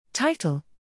Title: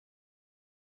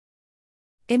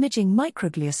 Imaging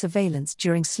microglia surveillance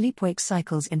during sleep-wake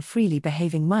cycles in freely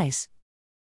behaving mice.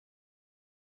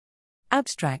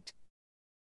 Abstract: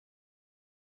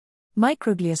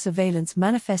 Microglia surveillance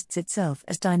manifests itself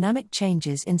as dynamic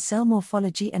changes in cell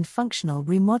morphology and functional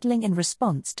remodeling in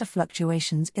response to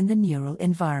fluctuations in the neural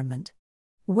environment.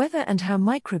 Whether and how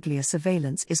microglia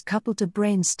surveillance is coupled to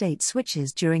brain state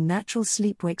switches during natural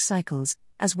sleep-wake cycles,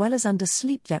 as well as under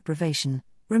sleep deprivation,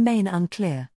 remain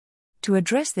unclear. To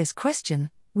address this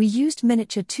question, we used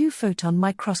miniature two-photon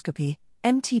microscopy,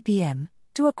 MTPM,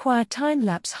 to acquire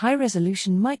time-lapse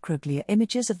high-resolution microglia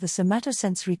images of the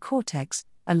somatosensory cortex,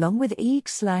 along with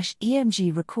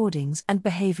EEG/EMG recordings and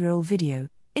behavioral video,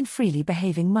 in freely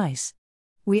behaving mice.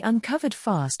 We uncovered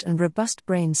fast and robust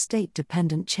brain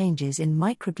state-dependent changes in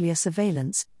microglia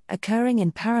surveillance, occurring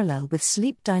in parallel with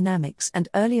sleep dynamics and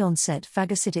early-onset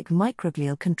phagocytic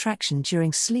microglial contraction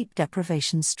during sleep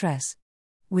deprivation stress.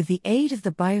 With the aid of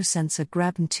the biosensor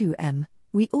GRABN2M,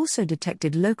 we also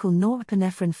detected local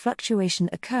norepinephrine fluctuation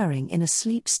occurring in a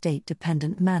sleep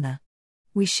state-dependent manner.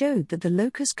 We showed that the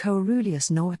locus coeruleus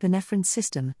norepinephrine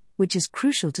system, which is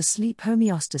crucial to sleep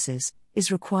homeostasis, is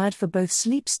required for both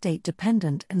sleep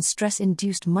state-dependent and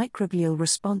stress-induced microglial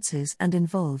responses and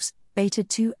involves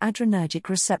beta-2 adrenergic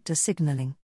receptor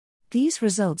signaling. These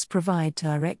results provide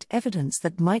direct evidence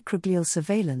that microglial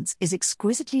surveillance is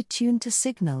exquisitely tuned to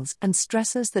signals and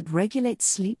stressors that regulate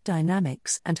sleep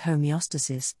dynamics and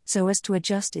homeostasis so as to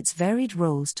adjust its varied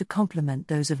roles to complement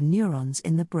those of neurons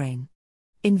in the brain.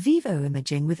 In vivo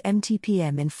imaging with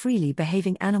MTPM in freely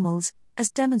behaving animals,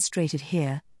 as demonstrated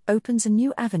here, opens a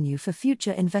new avenue for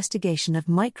future investigation of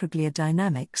microglia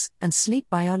dynamics and sleep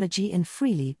biology in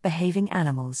freely behaving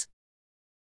animals.